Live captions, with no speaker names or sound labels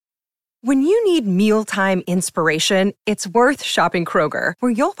When you need mealtime inspiration, it's worth shopping Kroger,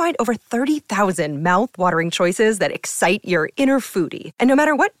 where you'll find over 30,000 mouth-watering choices that excite your inner foodie. And no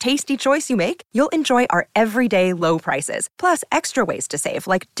matter what tasty choice you make, you'll enjoy our everyday low prices, plus extra ways to save,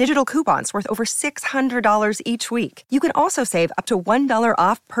 like digital coupons worth over $600 each week. You can also save up to $1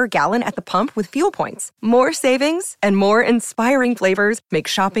 off per gallon at the pump with fuel points. More savings and more inspiring flavors make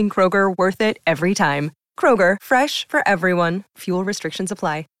shopping Kroger worth it every time. Kroger, fresh for everyone. Fuel restrictions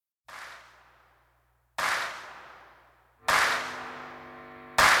apply.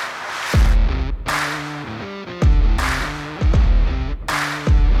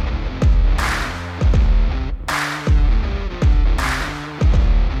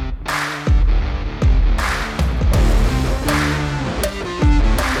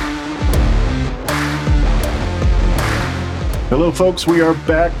 Hello, folks. We are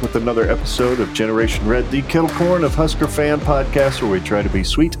back with another episode of Generation Red, the kettle corn of Husker fan podcast, where we try to be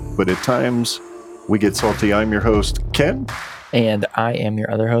sweet, but at times we get salty. I'm your host, Ken. And I am your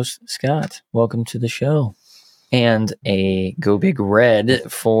other host, Scott. Welcome to the show. And a Go Big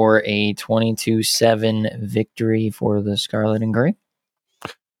Red for a 22-7 victory for the Scarlet and Gray.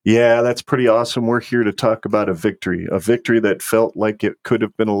 Yeah, that's pretty awesome. We're here to talk about a victory that felt like it could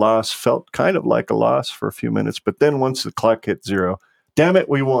have been a loss, felt kind of like a loss for a few minutes, but then once the clock hit zero, damn it,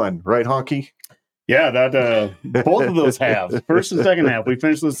 we won, right, Honke? Yeah, that both of those halves, first and second half, we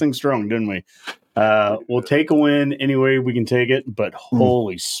finished this thing strong, didn't we? We'll take a win any way we can take it, but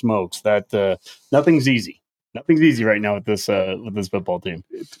holy smokes, that nothing's easy. Nothing's easy right now with this football team.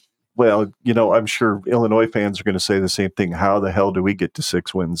 Well, you know, I'm sure Illinois fans are going to say the same thing. How the hell do we get to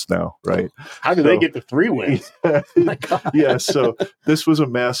 6 wins now, right? How do they get to 3 wins? Yeah, so this was a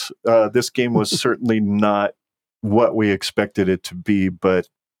mess. This game was certainly not what we expected it to be, but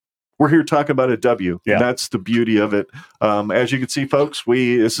we're here talking about a W. Yeah. And that's the beauty of it. As you can see, folks,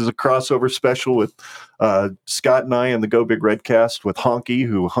 this is a crossover special with Scott and I and the Go Big Redcast with Honke,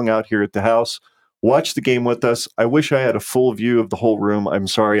 who hung out here at the house. Watch the game with us. I wish I had a full view of the whole room. I'm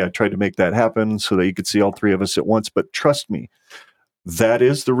sorry. I tried to make that happen so that you could see all three of us at once. But trust me, that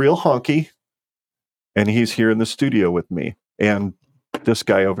is the real Honke. And he's here in the studio with me. And this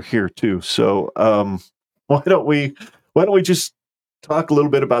guy over here, too. So why don't we just talk a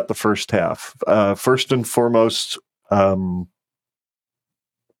little bit about the first half? First and foremost, jump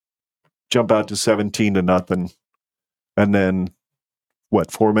out to 17-0. And then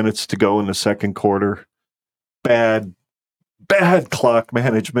 4 minutes to go in the second quarter. Bad clock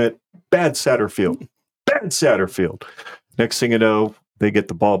management. Bad Satterfield. Next thing you know, they get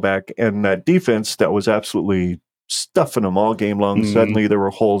the ball back. And that defense that was absolutely stuffing them all game long. Suddenly there were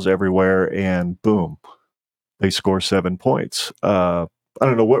holes everywhere. And boom, they score 7 points. I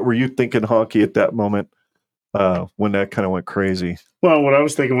don't know. What were you thinking, Honke, at that moment when that kind of went crazy? Well, what I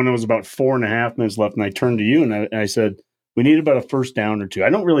was thinking when it was about 4.5 minutes left, and I turned to you and I said, we need about a first down or two. I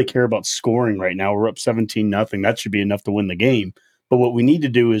don't really care about scoring right now. We're up 17-0. That should be enough to win the game. But what we need to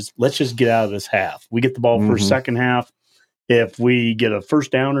do is let's just get out of this half. We get the ball for second half. If we get a first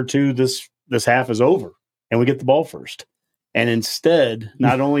down or two, this half is over, and we get the ball first. And instead,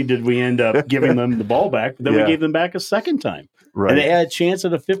 not only did we end up giving them the ball back, but then we gave them back a second time. Right. And they had a chance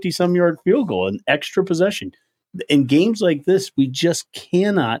at a 50-some yard field goal, an extra possession. In games like this, we just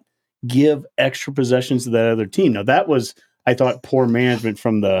cannot give extra possessions to that other team. Now that was, I thought, poor management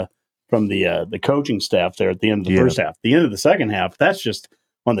from the coaching staff there at the end of the first half. The end of the second half, that's just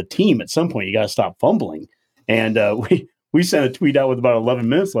on the team. At some point, you got to stop fumbling. And we sent a tweet out with about 11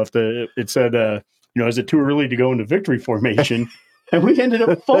 minutes left. It said, is it too early to go into victory formation? And we ended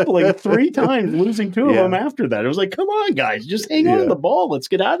up fumbling 3 times, losing 2 of them after that. It was like, come on, guys, just hang on to the ball. Let's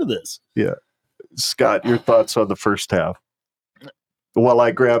get out of this. Yeah. Scott, your thoughts on the first half? Well,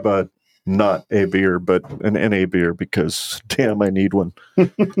 I grab not a beer, but an NA beer because, damn, I need one.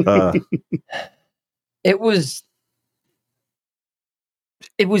 It was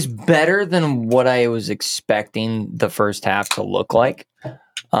better than what I was expecting the first half to look like.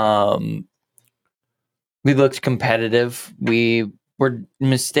 We looked competitive. We were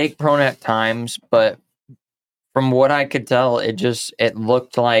mistake prone at times, but from what I could tell, it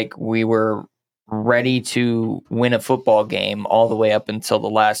looked like we were ready to win a football game all the way up until the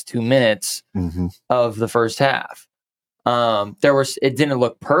last 2 minutes of the first half. It didn't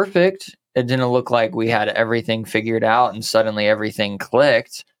look perfect. It didn't look like we had everything figured out and suddenly everything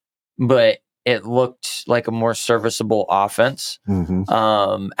clicked, but it looked like a more serviceable offense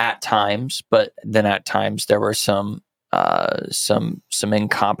at times. But then at times there were some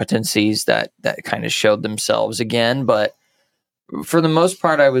incompetencies that kind of showed themselves again. But for the most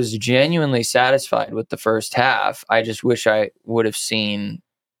part, I was genuinely satisfied with the first half. I just wish I would have seen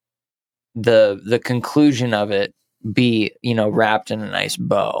the conclusion of it be, wrapped in a nice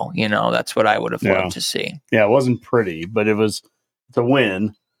bow. That's what I would have loved to see. Yeah, it wasn't pretty, but it's a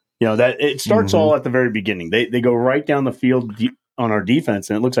win. That it starts all at the very beginning. They go right down the field on our defense,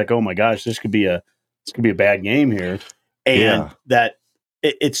 and it looks like, oh my gosh, this could be a bad game here. And that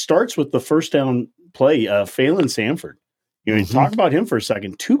it starts with the first down play, Phelan Sanford. Talk about him for a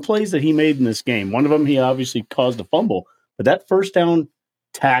second. 2 plays that he made in this game. One of them, he obviously caused a fumble, but that first down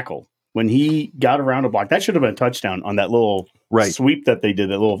tackle, when he got around a block, that should have been a touchdown on that little sweep that they did.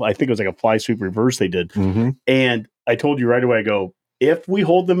 That little, I think it was like a fly sweep reverse they did. And I told you right away, I go, if we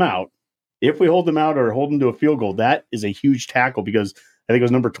hold them out or hold them to a field goal, that is a huge tackle, because I think it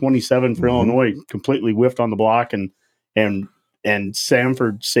was number 27 for Illinois completely whiffed on the block, and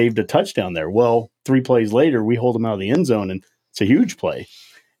Sanford saved a touchdown there. Well, 3 plays later, we hold them out of the end zone, and it's a huge play.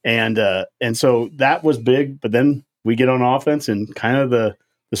 And so that was big, but then we get on offense, and kind of the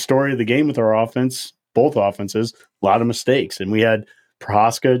story of the game with our offense, both offenses, a lot of mistakes. And we had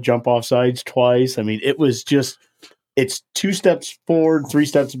Prohaska jump off sides twice. I mean, it was just, it's 2 steps forward, 3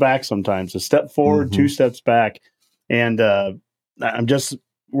 steps back sometimes. A step forward, 2 steps back. And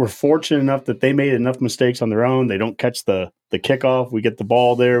we're fortunate enough that they made enough mistakes on their own. They don't catch the kickoff. We get the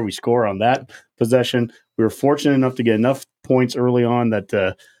ball there. We score on that possession. We were fortunate enough to get enough points early on that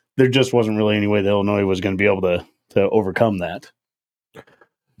there just wasn't really any way that Illinois was going to be able to overcome that.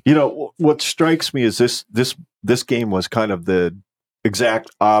 What strikes me is this game was kind of the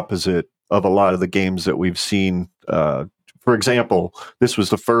exact opposite of a lot of the games that we've seen. For example, this was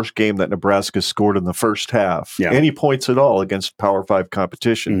the first game that Nebraska scored in the first half, any points at all against Power 5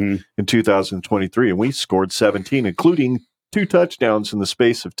 competition in 2023. And we scored 17, including 2 touchdowns in the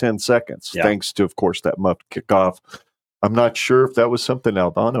space of 10 seconds, thanks to, of course, that muffed kickoff. I'm not sure if that was something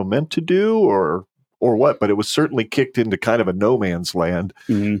Albano meant to do or what, but it was certainly kicked into kind of a no man's land.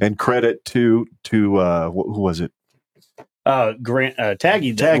 And credit to who was it? Grant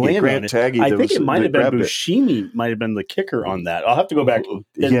Taggy. Grant Taggy. I think it might have been Buscemi. Might have been the kicker on that. I'll have to go back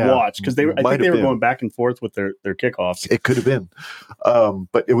and watch, because I think they were going back and forth with their kickoffs. It could have been,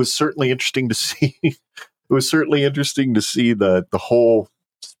 but it was certainly interesting to see. It was certainly interesting to see the whole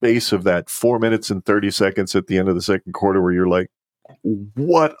space of that 4 minutes and 30 seconds at the end of the second quarter, where you're like,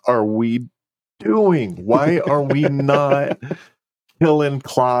 "What are we doing? Why are we not killing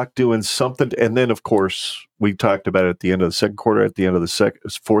clock, doing something?" And then, of course, we talked about it at the end of the second quarter, at the end of the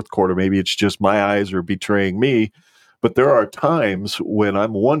fourth quarter. Maybe it's just my eyes are betraying me, but there are times when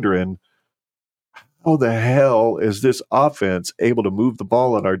I'm wondering, how the hell is this offense able to move the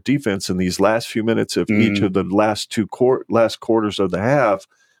ball on our defense in these last few minutes of each of the last quarters of the half,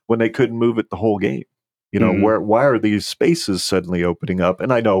 when they couldn't move it the whole game? Why are these spaces suddenly opening up?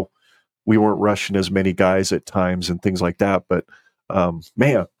 And I know we weren't rushing as many guys at times and things like that, but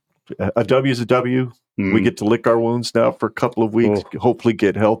man, a W is a W. We get to lick our wounds now for a couple of weeks, hopefully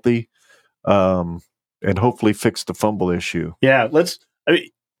get healthy, and hopefully fix the fumble issue. Yeah,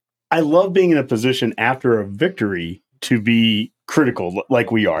 I love being in a position after a victory to be critical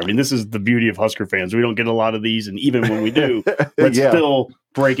like we are. I mean, this is the beauty of Husker fans. We don't get a lot of these, and even when we do, let's still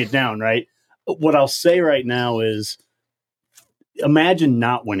break it down, right? What I'll say right now is, imagine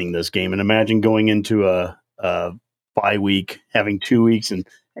not winning this game, and imagine going into a bye week, having 2 weeks, and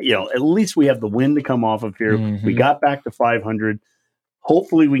at least we have the win to come off of here. We got back to 500.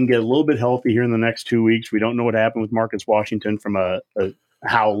 Hopefully we can get a little bit healthy here in the next 2 weeks. We don't know what happened with Marcus Washington from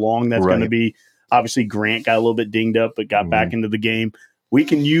how long that's going to be. Obviously Grant got a little bit dinged up, but got back into the game. We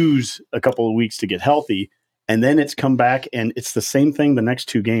can use a couple of weeks to get healthy, and then it's come back, and it's the same thing the next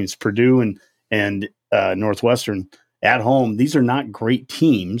 2 games, Purdue and Northwestern at home. These are not great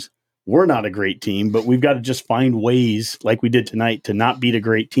teams. We're not a great team, but we've got to just find ways, like we did tonight, to not beat a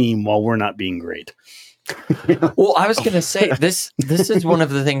great team while we're not being great. Well, I was going to say, this is one of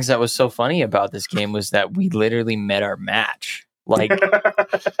the things that was so funny about this game, was that we literally met our match. Like,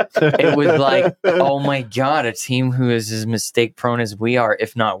 it was like, oh my God, a team who is as mistake prone as we are,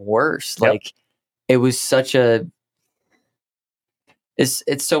 if not worse. Like, it was such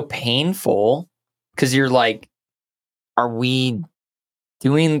it's so painful, because you're like, are we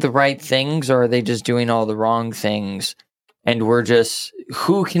doing the right things, or are they just doing all the wrong things? And we're just,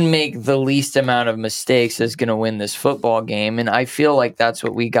 who can make the least amount of mistakes is going to win this football game. And I feel like that's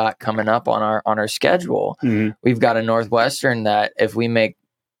what we got coming up on our schedule. We've got a Northwestern that, if we make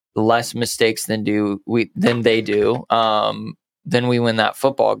less mistakes than they do, then we win that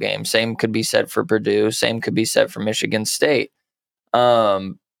football game. Same could be said for Purdue. Same could be said for Michigan State. I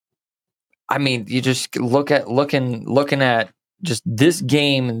mean, you just looking at just this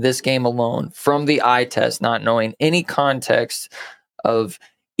game alone, from the eye test, not knowing any context of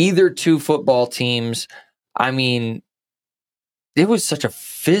either two football teams. I mean, it was such a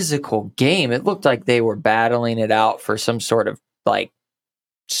physical game. It looked like they were battling it out for some sort of like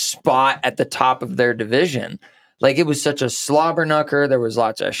spot at the top of their division. Like it was such a slobberknocker. There was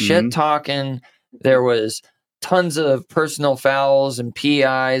lots of shit talking. There was tons of personal fouls and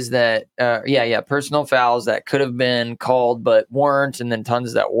PIs that, personal fouls that could have been called but weren't, and then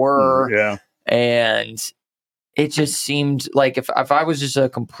tons that were. Yeah. And it just seemed like if I was just a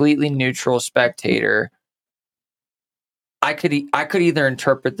completely neutral spectator, I could either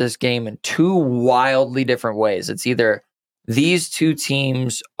interpret this game in two wildly different ways. It's either these two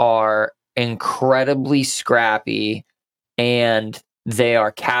teams are incredibly scrappy and they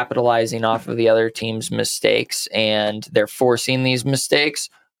are capitalizing off of the other team's mistakes and they're forcing these mistakes,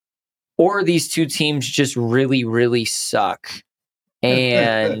 or these two teams just really, really suck.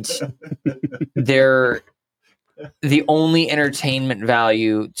 And they're the only entertainment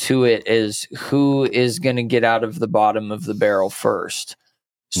value to it is who is going to get out of the bottom of the barrel first.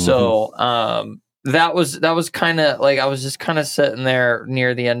 So that was kind of like, I was just kind of sitting there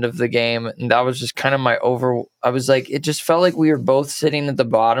near the end of the game, and that was just kind of I was like, it just felt like we were both sitting at the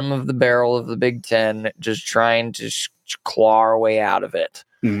bottom of the barrel of the Big Ten, just trying to claw our way out of it.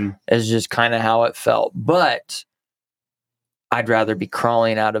 Is just kind of how it felt. But I'd rather be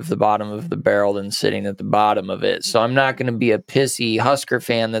crawling out of the bottom of the barrel than sitting at the bottom of it. So I'm not going to be a pissy Husker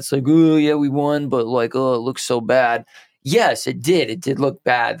fan that's like, oh, yeah, we won, but like, oh, it looks so bad. Yes, it did. It did look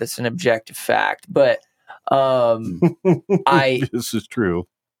bad. That's an objective fact. But this is true.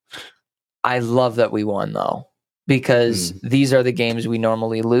 I love that we won, though, because these are the games we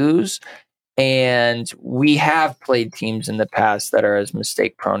normally lose. And we have played teams in the past that are as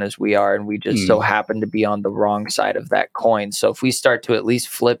mistake prone as we are, and we just so happen to be on the wrong side of that coin. So if we start to at least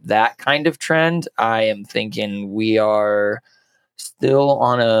flip that kind of trend, I am thinking we are still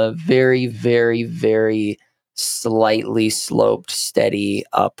on a very, very, very slightly sloped, steady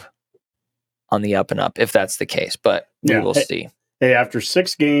up on the up and up, if that's the case. But we will see. Hey, after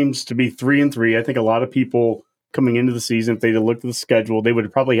 6 games to be 3-3, I think a lot of people coming into the season, if they'd have looked at the schedule, they would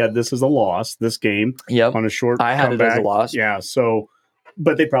have probably had this as a loss, this game, on a short I had comeback. it as a loss. Yeah, so,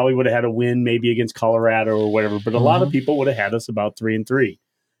 but they probably would have had a win maybe against Colorado or whatever, but a lot of people would have had us about 3-3.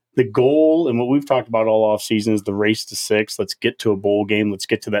 The goal, and what we've talked about all off season, is the race to 6. Let's get to a bowl game. Let's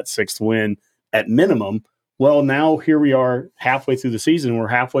get to that 6th win at minimum. Well, now here we are halfway through the season. We're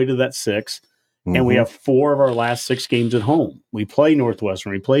halfway to that 6. And we have 4 of our last 6 games at home. We play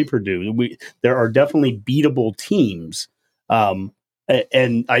Northwestern. We play Purdue. There are definitely beatable teams. And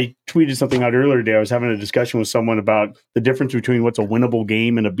I tweeted something out earlier today. I was having a discussion with someone about the difference between what's a winnable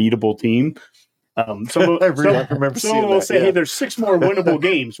game and a beatable team. Someone will say, hey, there's 6 more winnable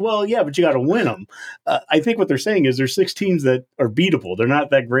games. Well, yeah, but you got to win them. I think what they're saying is there's 6 teams that are beatable. They're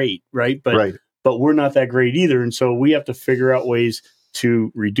not that great, right? But we're not that great either. And so we have to figure out ways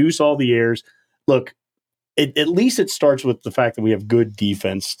to reduce all the errors. Look, at least it starts with the fact that we have good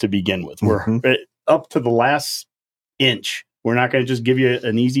defense to begin with. We're up to the last inch. We're not going to just give you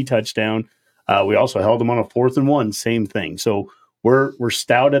an easy touchdown. We also held them on a 4th and 1, same thing. So we're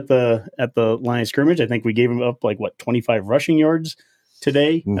stout at the line of scrimmage. I think we gave them up 25 rushing yards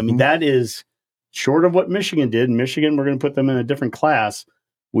today. I mean, that is short of what Michigan did. Michigan, we're going to put them in a different class.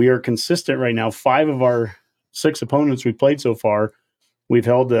 We are consistent right now. 5 of our 6 opponents we played so far, we've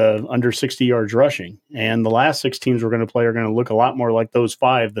held under 60 yards rushing. And the last 6 teams we're going to play are going to look a lot more like those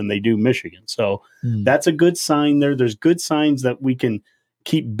 5 than they do Michigan. So that's a good sign there. There's good signs that we can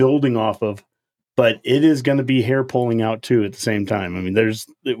keep building off of, but it is going to be hair pulling out too at the same time. I mean,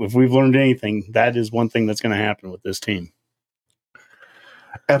 if we've learned anything, that is one thing that's going to happen with this team.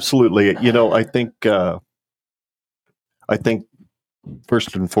 Absolutely. I think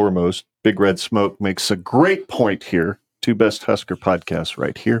first and foremost, Big Red Smoke makes a great point here. 2 best Husker podcasts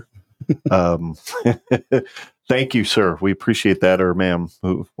right here. Thank you, sir. We appreciate that, or ma'am,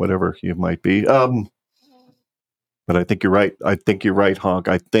 whatever you might be. But I think you're right. Honk.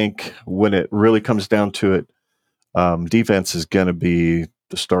 I think when it really comes down to it, defense is going to be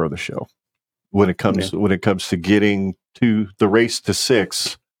the star of the show. When it comes to getting to the race to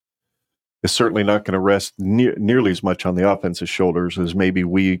 6, is certainly not going to rest nearly as much on the offense's shoulders as maybe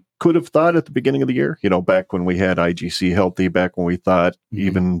we could have thought at the beginning of the year. Back when we had IGC healthy, back when we thought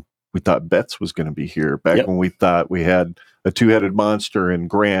we thought Betts was going to be here, back when we thought we had a 2-headed monster in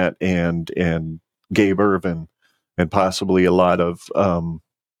Grant and Gabe Irvin, and possibly a lot of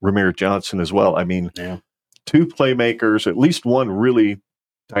Ramir Johnson as well. I mean, 2 playmakers, at least one really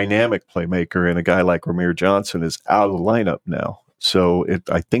dynamic playmaker, and a guy like Ramir Johnson is out of the lineup now. So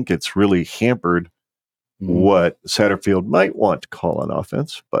I think it's really hampered what Satterfield might want to call on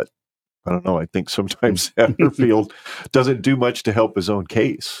offense, but I don't know. I think sometimes Satterfield doesn't do much to help his own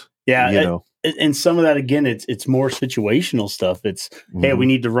case. Yeah, and some of that, again, it's more situational stuff. It's, hey, we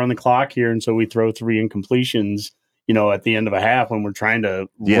need to run the clock here, and so we throw 3 incompletions, at the end of a half when we're trying to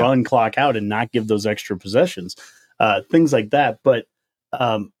run clock out and not give those extra possessions, things like that. But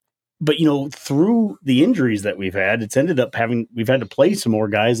through the injuries that we've had, it's ended up we've had to play some more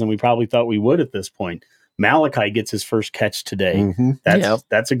guys than we probably thought we would at this point. Malachi gets his first catch today.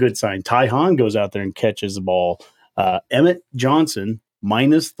 That's a good sign. Ty Hahn goes out there and catches the ball. Emmett Johnson,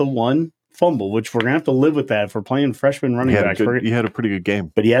 minus the 1 fumble, which we're going to have to live with that if we're playing freshman running backs. He had a pretty good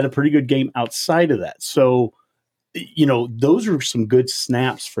game. But he had a pretty good game outside of that. So, those are some good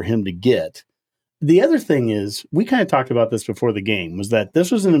snaps for him to get. The other thing is, we kind of talked about this before the game, was that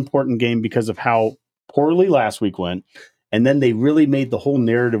this was an important game because of how poorly last week went. And then they really made the whole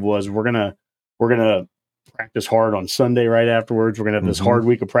narrative was we're going to practice hard on Sunday right afterwards. We're going to have this hard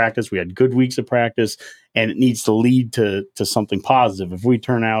week of practice. We had good weeks of practice, and it needs to lead to something positive. If we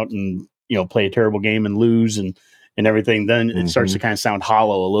turn out and, play a terrible game and lose and everything, then it starts to kind of sound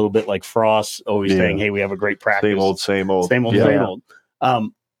hollow, a little bit like Frost always saying, hey, we have a great practice. Same old. Same old.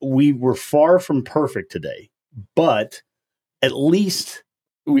 We were far from perfect today, but at least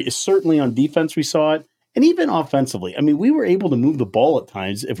certainly on defense, we saw it. And even offensively, I mean, we were able to move the ball at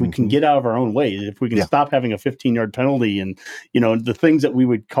times if we can get out of our own way, if we can stop having a 15-yard penalty and, the things that we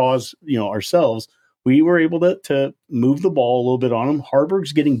would cause, ourselves, we were able to move the ball a little bit on him.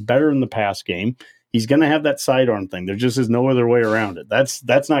 Harburg's getting better in the pass game. He's going to have that sidearm thing. There just is no other way around it.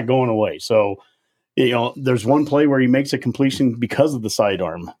 That's not going away. So, there's one play where he makes a completion because of the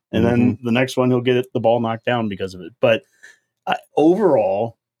sidearm. And then the next one, he'll get the ball knocked down because of it. But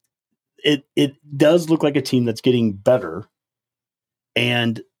overall, it does look like a team that's getting better.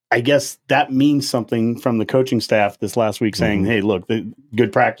 And I guess that means something from the coaching staff this last week saying, hey, look, the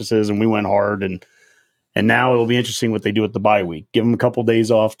good practices and we went hard. And now it'll be interesting what they do at the bye week. Give them a couple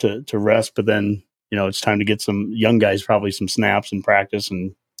days off to rest, but then, it's time to get some young guys, probably some snaps and practice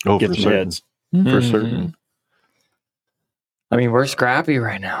and get some heads. For certain. I mean, we're scrappy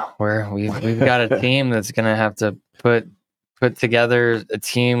right now. We've got a team that's going to have to put together a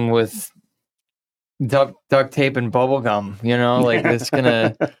team with duct tape and bubble gum, like that's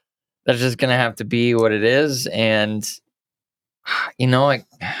just gonna have to be what it is. And I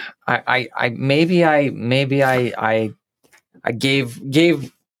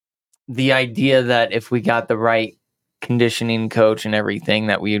gave the idea that if we got the right conditioning coach and everything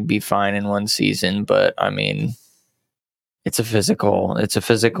that we would be fine in one season. But I mean, it's a physical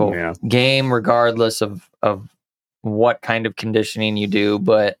game regardless of what kind of conditioning you do.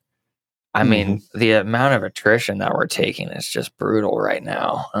 But I mean, the amount of attrition that we're taking is just brutal right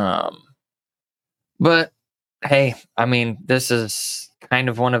now. But hey, I mean, this is kind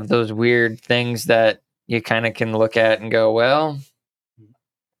of one of those weird things that you kind of can look at and go, well,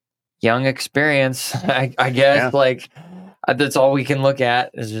 young experience, I guess. Like that's all we can look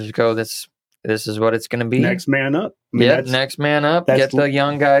at is just go, this is what it's going to be. Next man up. I mean, next man up. Get the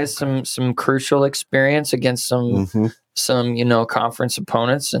young guys some crucial experience against some conference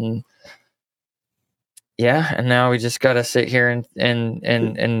opponents, and and now we just got to sit here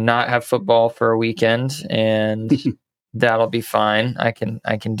and not have football for a weekend, and that'll be fine. I can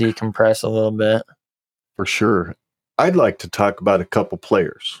decompress a little bit for sure. I'd like to talk about a couple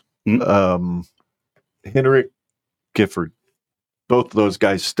players. Henrik, Gifford. Both of those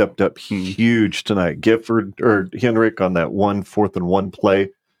guys stepped up huge tonight. Henrik on that 4th and 1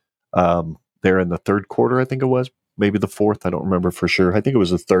 play there in the third quarter, I think it was. Maybe the fourth. I don't remember for sure. I think it was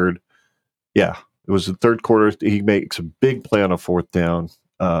the third. Yeah, it was the third quarter. He makes a big play on a 4th down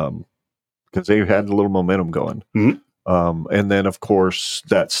because they had a little momentum going. And then, of course,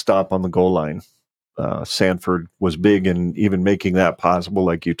 that stop on the goal line. Sanford was big in even making that possible,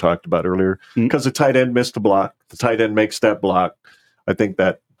 like you talked about earlier, because the tight end missed the block. The tight end makes that block. I think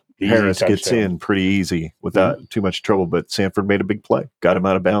that Harris gets in pretty easy without too much trouble, but Sanford made a big play, got him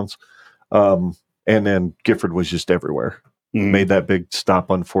out of bounds. And then Gifford was just everywhere. Made that big stop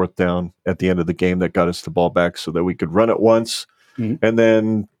on 4th down at the end of the game that got us the ball back so that we could run it once. And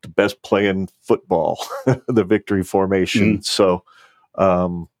then the best play in football, the victory formation. So,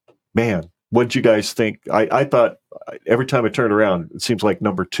 man, what'd you guys think? I thought every time I turned around, it seems like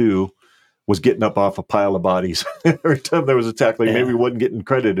number 2 was getting up off a pile of bodies. Every time there was a tackle, maybe he wasn't getting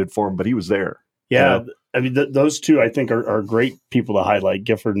credited for him, but he was there. Yeah, I mean, those two I think are great people to highlight,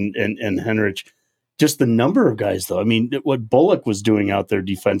 Gifford and Henrich. Just the number of guys, though. I mean, what Bullock was doing out there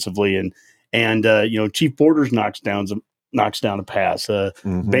defensively, and Chief Borders knocks down knocks down a pass.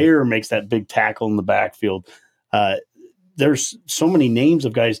 Bayer makes that big tackle in the backfield. There's so many names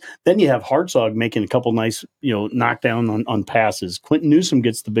of guys. Then you have Hartzog making a couple nice, knockdown on passes. Quentin Newsom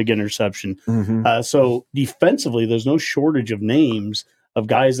gets the big interception. So defensively, there's no shortage of names of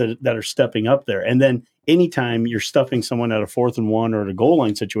guys that are stepping up there. And then anytime you're stuffing someone at a 4th and 1 or at a goal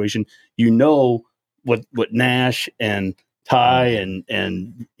line situation, what Nash and Ty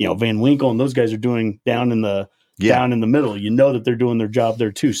and Van Winkle and those guys are doing down in the middle. You know that they're doing their job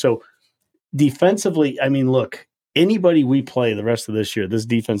there too. So defensively, I mean, look, anybody we play the rest of this year, this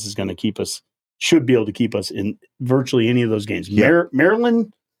defense is going to should be able to keep us in virtually any of those games.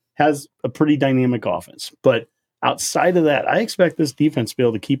 Maryland has a pretty dynamic offense, but outside of that, I expect this defense to be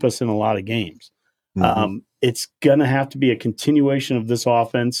able to keep us in a lot of games. It's going to have to be a continuation of this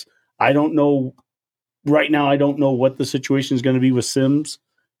offense. I don't know right now. I don't know what the situation is going to be with Sims.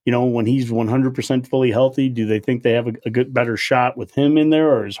 When he's 100% fully healthy, do they think they have a better shot with him in there,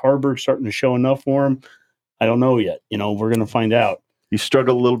 or is Harburg starting to show enough for him? I don't know yet. We're going to find out. He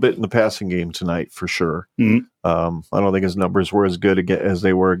struggled a little bit in the passing game tonight, for sure. I don't think his numbers were as good as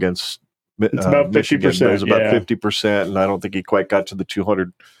they were against it's about 50%. It was about 50%, and I don't think he quite got to the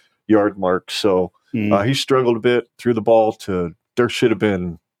 200-yard mark. So he struggled a bit, threw the ball there should have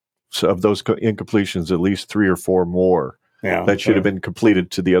been, of those incompletions, at least 3 or 4 more that should have been completed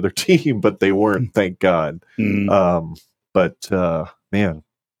to the other team, but they weren't, thank God. But man,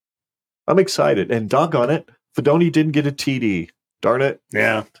 I'm excited. And doggone it, Fedoni didn't get a TD. Darn it.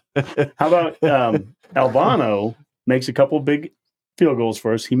 Yeah. How about Albano makes a couple big field goals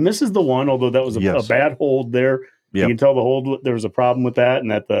for us. He misses the one, although that was a bad hold there. You can tell the hold, there was a problem with that,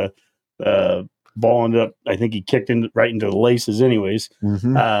 and that the ball ended up, I think he kicked right into the laces anyways.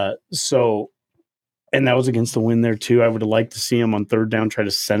 And that was against the wind there too. I would have liked to see him on 3rd down try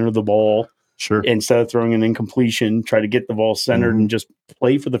to center the ball. Sure. Instead of throwing an incompletion, try to get the ball centered and just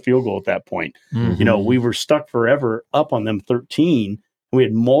play for the field goal at that point. We were stuck forever up on them 13. We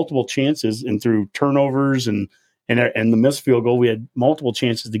had multiple chances, and through turnovers and the missed field goal, we had multiple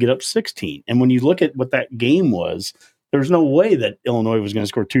chances to get up 16. And when you look at what that game was, there was no way that Illinois was going to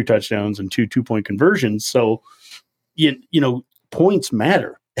score 2 touchdowns and 2 2-point conversions. So, points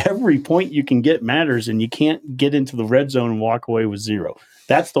matter. Every point you can get matters, and you can't get into the red zone and walk away with 0.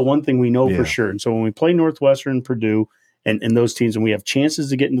 That's the one thing we know for sure. And so when we play Northwestern, Purdue, and those teams, and we have chances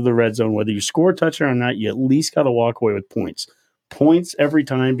to get into the red zone, whether you score a touchdown or not, you at least got to walk away with points. Points every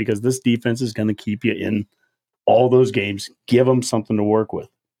time, because this defense is going to keep you in all those games. Give them something to work with.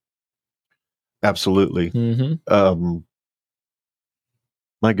 Absolutely.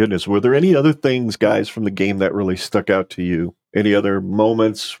 My goodness. Were there any other things, guys, from the game that really stuck out to you? Any other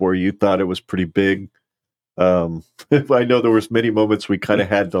moments where you thought it was pretty big? I know there was many moments we kind of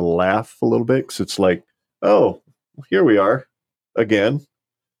had to laugh a little bit, because it's like, oh, here we are again.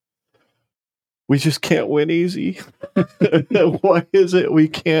 We just can't win easy. Why is it we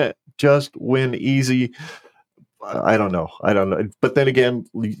can't just win easy? I don't know. But then again,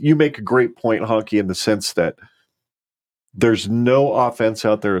 you make a great point, Honke, in the sense that there's no offense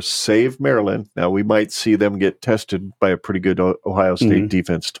out there save Maryland. Now, we might see them get tested by a pretty good Ohio State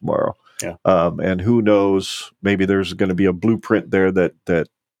defense tomorrow. Yeah. And who knows, maybe there's going to be a blueprint there that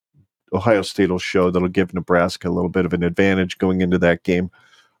Ohio State will show that'll give Nebraska a little bit of an advantage going into that game.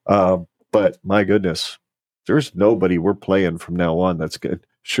 But my goodness, there's nobody we're playing from now on that's good.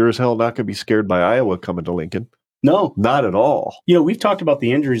 Sure as hell not going to be scared by Iowa coming to Lincoln. No, not at all. We've talked about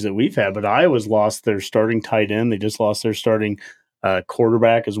the injuries that we've had, but Iowa's lost their starting tight end. They just lost their starting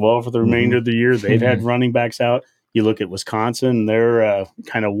quarterback as well for the remainder of the year. They've had running backs out. You look at Wisconsin, their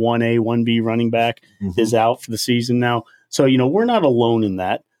kind of 1A, 1B running back is out for the season now. So, we're not alone in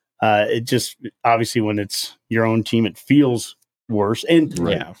that. It just, obviously, when it's your own team, it feels worse.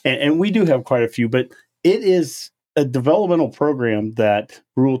 And we do have quite a few, but it is a developmental program that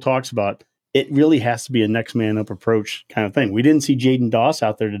Rule talks about. It really has to be a next man up approach kind of thing. We didn't see Jaden Doss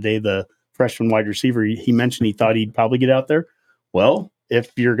out there today, the freshman wide receiver. He mentioned he thought he'd probably get out there. Well,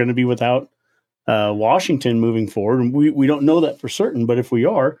 if you're going to be without Washington moving forward, and we don't know that for certain, but if we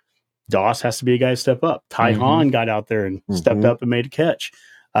are, Doss has to be a guy to step up. Ty Hahn got out there and stepped up and made a catch.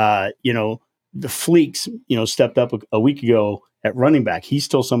 The Fleeks, stepped up a week ago at running back. He's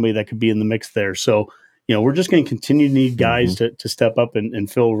still somebody that could be in the mix there. So, we're just going to continue to need guys to step up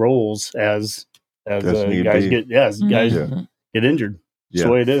and fill roles as guys get get injured. That's the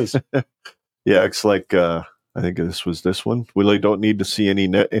way it is. It's like I think this one. We really don't need to see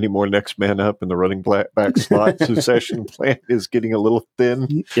any more next man up in the running back slot. Succession plan is getting a little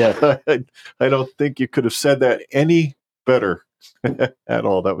thin. Yeah, I don't think you could have said that any better at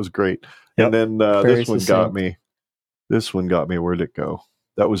all. That was great. Yep. And then this one got me. This one got me. Where'd it go?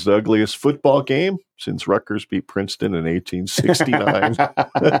 That was the ugliest football game since Rutgers beat Princeton in 1869.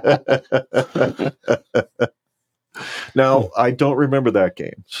 Now, I don't remember that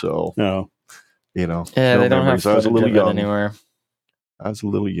game. So, no. They don't memories. have I was a little young. anywhere.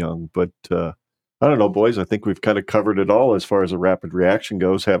 But I don't know, boys. I think we've kind of covered it all as far as a rapid reaction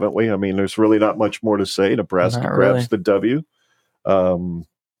goes, haven't we? I mean, there's really not much more to say. Nebraska grabs the W.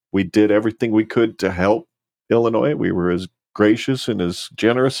 We did everything we could to help Illinois. We were as gracious and as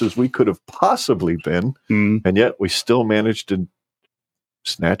generous as we could have possibly been, and yet we still managed to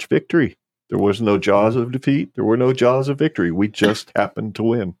snatch victory. There was no jaws of defeat. There were no jaws of victory. We just happened to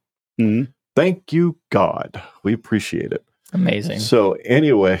win. Thank you, God. We appreciate it. Amazing. So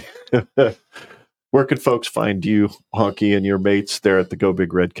anyway, where could folks find you, Honke, and your mates there at the Go Big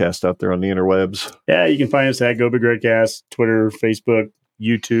Redcast out there on the interwebs? Yeah, you can find us at Go Big Redcast, Twitter, Facebook,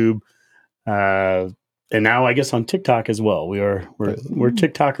 YouTube, and now I guess on TikTok as well. We're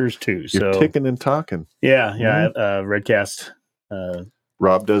TikTokers too. You're ticking and talking. Yeah. Redcast.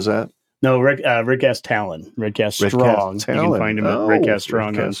 Rob does that. No, Redcast Talon. Redcast Strong. You can find him at Redcast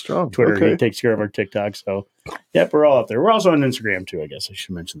Strong on Twitter. Okay. He takes care of our TikTok. So, yep, we're all up there. We're also on Instagram, too, I guess I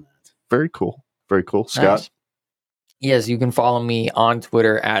should mention that. Very cool. Very cool. Scott? Nice. Yes, you can follow me on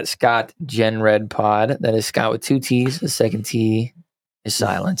Twitter at ScottGenRedPod. That is Scott with 2 T's. The second T is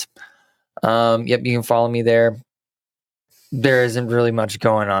silent. Yep, you can follow me there. There isn't really much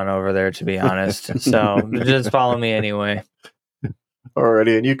going on over there, to be honest. So, just follow me anyway.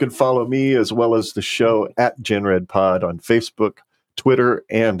 Alrighty, and you can follow me as well as the show at GenRedPod on Facebook, Twitter,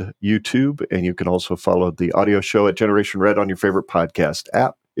 and YouTube. And you can also follow the audio show at Generation Red on your favorite podcast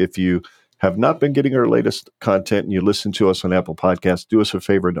app. If you have not been getting our latest content and you listen to us on Apple Podcasts, do us a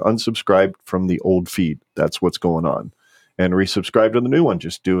favor and unsubscribe from the old feed. That's what's going on. And resubscribe to the new one.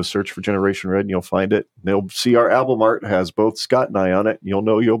 Just do a search for Generation Red and you'll find it. They'll see our album art has both Scott and I on it. You'll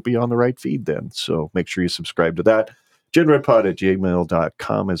know you'll be on the right feed then. So make sure you subscribe to that.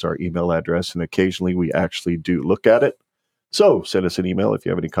 GenRedPod@gmail.com is our email address, and occasionally we actually do look at it. So send us an email if you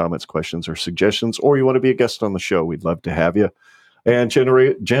have any comments, questions, or suggestions, or you want to be a guest on the show. We'd love to have you. And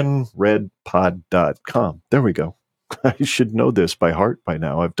GenRedPod.com. There we go. I should know this by heart by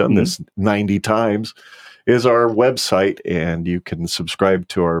now. I've done this 90 times. Is our website, and you can subscribe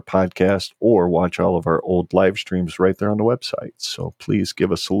to our podcast or watch all of our old live streams right there on the website. So please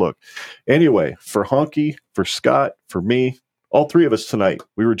give us a look. Anyway, for Honke, for Scott, for me, all three of us tonight,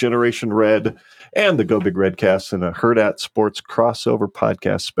 we were Generation Red and the Go Big Redcast in a Herd at Sports crossover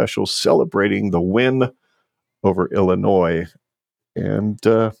podcast special celebrating the win over Illinois. And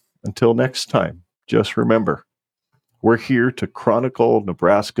until next time, just remember, we're here to chronicle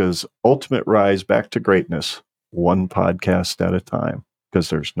Nebraska's ultimate rise back to greatness, one podcast at a time,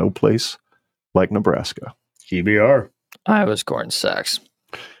 because there's no place like Nebraska. GBR. Iowa Corn Sacks.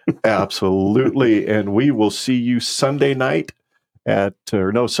 Absolutely. And we will see you Sunday afternoon at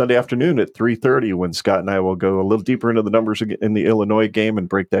 3:30 when Scott and I will go a little deeper into the numbers in the Illinois game and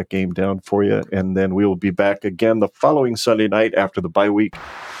break that game down for you. And then we will be back again the following Sunday night after the bye week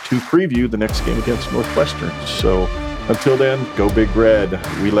to preview the next game against Northwestern. So until then, go Big Red.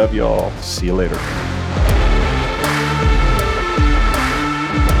 We love y'all. See you later.